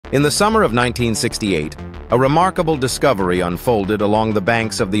In the summer of 1968, a remarkable discovery unfolded along the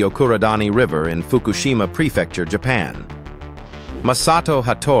banks of the Okuradani River in Fukushima Prefecture, Japan. Masato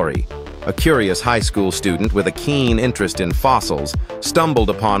Hattori, a curious high school student with a keen interest in fossils, stumbled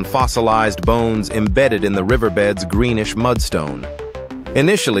upon fossilized bones embedded in the riverbed's greenish mudstone.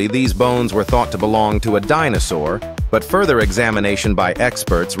 Initially, these bones were thought to belong to a dinosaur, but further examination by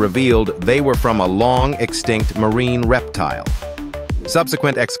experts revealed they were from a long-extinct marine reptile.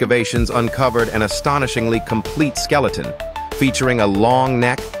 Subsequent excavations uncovered an astonishingly complete skeleton, featuring a long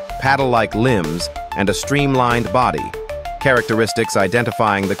neck, paddle-like limbs, and a streamlined body, characteristics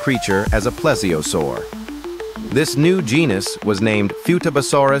identifying the creature as a plesiosaur. This new genus was named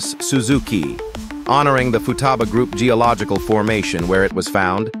Futabasaurus suzuki, honoring the Futaba Group geological formation where it was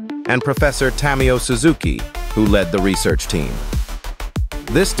found, and Professor Tamio Suzuki, who led the research team.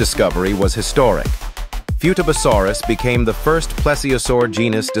 This discovery was historic. Futabasaurus became the first plesiosaur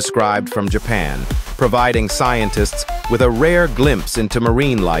genus described from Japan, providing scientists with a rare glimpse into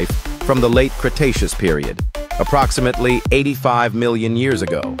marine life from the Late Cretaceous period, approximately 85 million years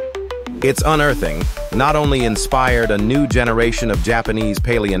ago. Its unearthing not only inspired a new generation of Japanese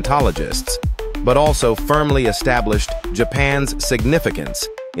paleontologists, but also firmly established Japan's significance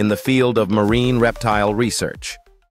in the field of marine reptile research.